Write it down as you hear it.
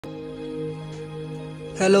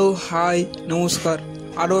Hello, high, নমস্কার।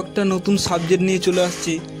 আরও একটা নতুন সাবজেক্ট নিয়ে চলে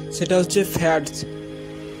আসছি, সেটা হচ্ছে ফ্যাটস।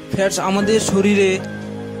 ফ্যাটস আমাদের শরীরে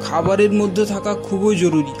খাবারের মধ্যে থাকা খুবই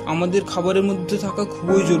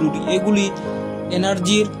জরুরি, এগুলি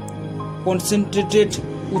এনার্জির কনসেন্ট্রেটেড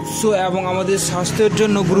উৎস এবং আমাদের স্বাস্থ্যের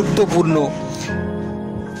জন্য গুরুত্বপূর্ণ।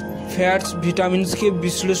 ফ্যাটস ভিটামিনসকে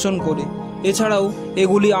বিশ্লেষণ করে, এছাড়াও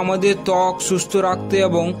এগুলি আমাদের ত্বক সুস্থ রাখতে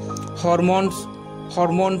এবং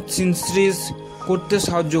হরমোন সিনথেসিস করতে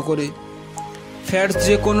সাহায্য করে। ফ্যাটস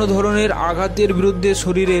যে কোনো ধরনের আঘাতের বিরুদ্ধে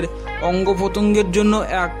শরীরের অঙ্গ প্রত্যঙ্গের জন্য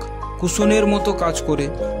এক কুশনের মতো কাজ করে।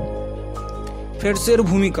 ফ্যাটসের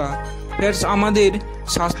ভূমিকা। ফ্যাটস আমাদের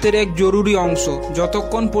স্বাস্থ্যের এক জরুরি অংশ।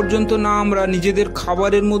 যতক্ষণ পর্যন্ত না আমরা নিজেদের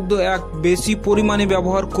খাবারের মধ্যে এক বেশি পরিমাণে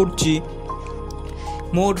ব্যবহার করছি,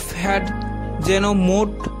 মোট ফ্যাট যেন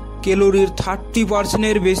মোট ক্যালোরির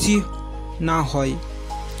 30% বেশি না হয়,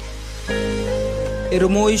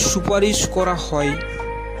 এরমই সুপারিশ করা হয়।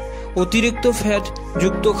 অতিরিক্ত ফ্যাট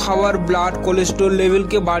যুক্ত খাবার ব্লাড কোলেস্টেরল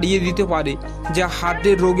লেভেলকে বাড়িয়ে দিতে পারে, যা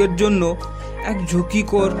হার্টের রোগের জন্য এক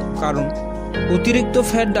ঝুঁকিকর কারণ। অতিরিক্ত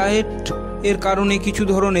ফ্যাট ডায়েট এর কারণে কিছু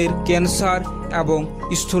ধরনের ক্যান্সার এবং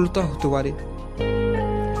স্থূলতা হতে পারে।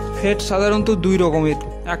 ফ্যাট সাধারণত দুই রকমের,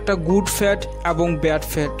 একটা গুড ফ্যাট এবং ব্যাড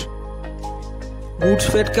ফ্যাট। গুড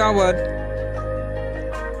ফ্যাটকে আবার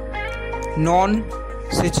নন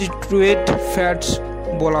স্যাচুরেটেড ফ্যাটস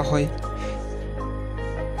বলা হয়,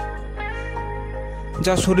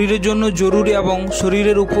 যা শরীরের জন্য জরুরি এবং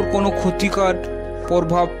শরীরের উপর কোনো ক্ষতিকর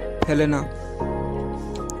প্রভাব ফেলে না।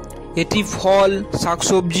 এটি ফল,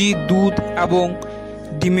 শাকসবজি, দুধ এবং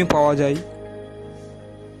ডিমে পাওয়া যায়।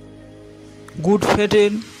 গুড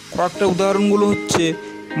ফ্যাটের কয়েকটা উদাহরণগুলো হচ্ছে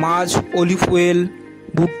মাছ, অলিভ অয়েল,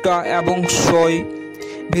 ভুট্টা এবং সয়,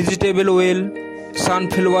 ভেজিটেবল অয়েল,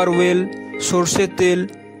 সানফ্লাওয়ার অয়েল, সরষের তেল,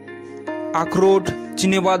 আখরোট,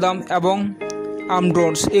 চিনেবাদাম এবং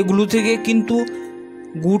আমন্ডস, এগুলো থেকে কিন্তু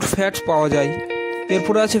গুড ফ্যাটস পাওয়া যায়।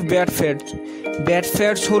 এরপরে আছে ব্যাড ফ্যাটস। ব্যাড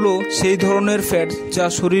ফ্যাটস হলো সেই ধরনের ফ্যাট যা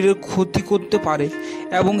শরীরের ক্ষতি করতে পারে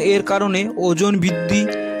এবং এর কারণে ওজন বৃদ্ধি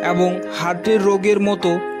এবং হার্টের রোগের মতো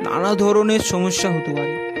নানা ধরনের সমস্যা হতে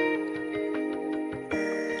পারে।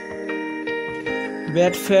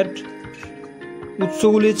 ব্যাড ফ্যাট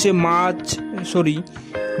উৎসগুলি হচ্ছে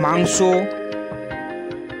মাংস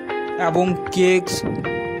এবং কেক,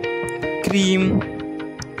 ক্রিম,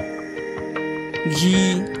 ঘি,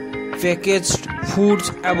 প্যাকেজড ফুডস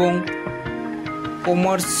এবং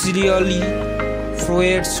কমার্শিয়ালি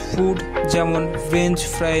প্রসেসড ফুড যেমন ফ্রেঞ্চ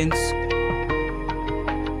ফ্রাইস।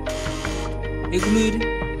 এগুলির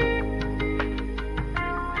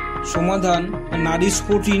সমাধান নারিশ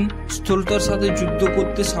প্রোটিন স্থূলতার সাথে যুদ্ধ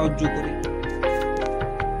করতে সাহায্য করে।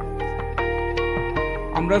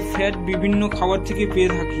 আমরা ফ্যাট বিভিন্ন খাবার থেকে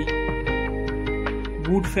পেয়ে থাকি,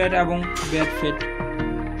 গুড ফ্যাট এবং ব্যাড ফ্যাট।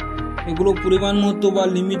 এগুলো পরিমাণ মতো বা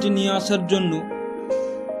লিমিটে নিয়ে আসার জন্য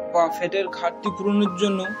বা ফ্যাটের ঘাটতি পূরণের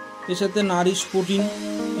জন্য এর সাথে নারিশ প্রোটিন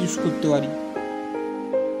ইউজ করতে পারি।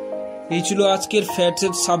 এই ছিল আজকের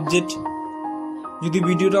ফ্যাটসের সাবজেক্ট। যদি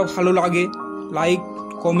ভিডিওটা ভালো লাগে, লাইক,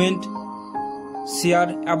 কমেন্ট, শেয়ার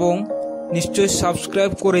এবং নিশ্চয়ই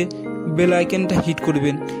সাবস্ক্রাইব করে বেল আইকনটা হিট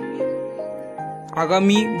করবেন।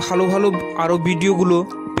 আগামী ভালো আরও ভিডিওগুলো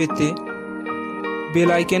পেতে বেল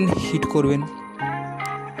আইকন হিট করবেন।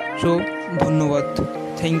 সো ধন্যবাদ,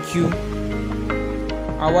 থ্যাংক ইউ।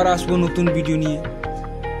 আবার আসবো নতুন ভিডিও নিয়ে।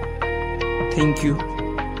 Thank you.